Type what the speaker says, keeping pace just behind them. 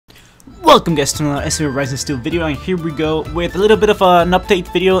Welcome guys to another SAO Rise and Steel video, and here we go with a little bit of an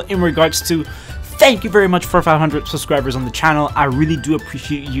update video in regards to thank you very much for 500 subscribers on the channel. I really do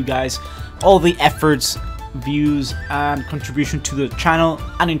appreciate you guys, all the efforts, views and contribution to the channel,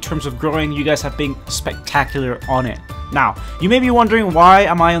 and in terms of growing, you guys have been spectacular on it. Now, you may be wondering why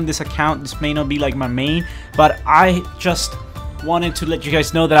am I on this account. This may not be like my main, but I just wanted to let you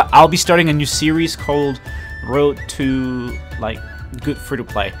guys know that I'll be starting a new series called Road to like good free to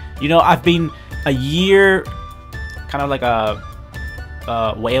play. You know, I've been a year kind of like a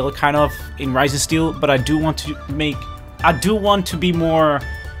whale kind of in Rise and Steel, but I do want to be more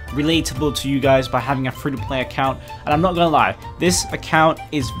relatable to you guys by having a free to play account. And I'm not gonna lie, this account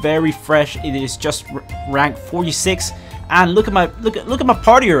is very fresh. It is just ranked 46, and look at my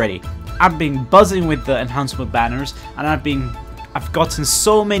party already. I've been buzzing with the enhancement banners, and I've gotten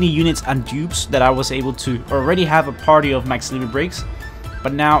so many units and dupes that I was able to already have a party of max limit breaks.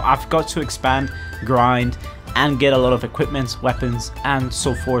 But now I've got to expand, grind, and get a lot of equipments, weapons, and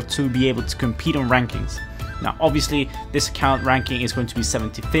so forth to be able to compete on rankings. Now, obviously, this account ranking is going to be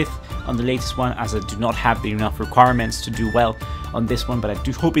 75th on the latest one, as I do not have the enough requirements to do well on this one, but I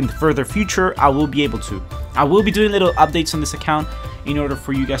do hope in the further future I will be able to. I will be doing little updates on this account in order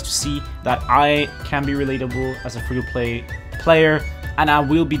for you guys to see that I can be relatable as a free-to-play player, and I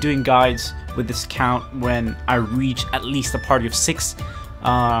will be doing guides with this account when I reach at least a party of 6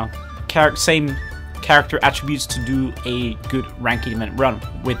 same character attributes to do a good ranking event run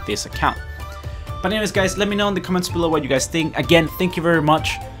with this account. But anyways guys, let me know in the comments below what you guys think. Again, thank you very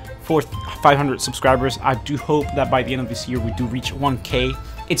much for 500 subscribers. I do hope that by the end of this year we do reach 1K.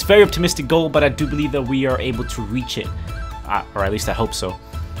 It's a very optimistic goal, but I do believe that we are able to reach it, or at least I hope so.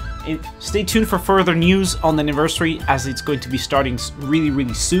 Stay tuned for further news on the anniversary, as it's going to be starting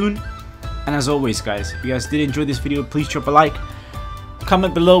really soon. And as always guys, if you guys did enjoy this video, please drop a like,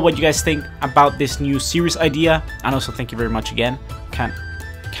 comment below what you guys think about this new series idea, and also thank you very much again. Can't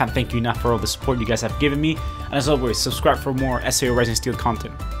thank you enough for all the support you guys have given me. And as always, subscribe for more SAO Rise and Steel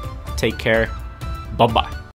content. Take care. Bye bye.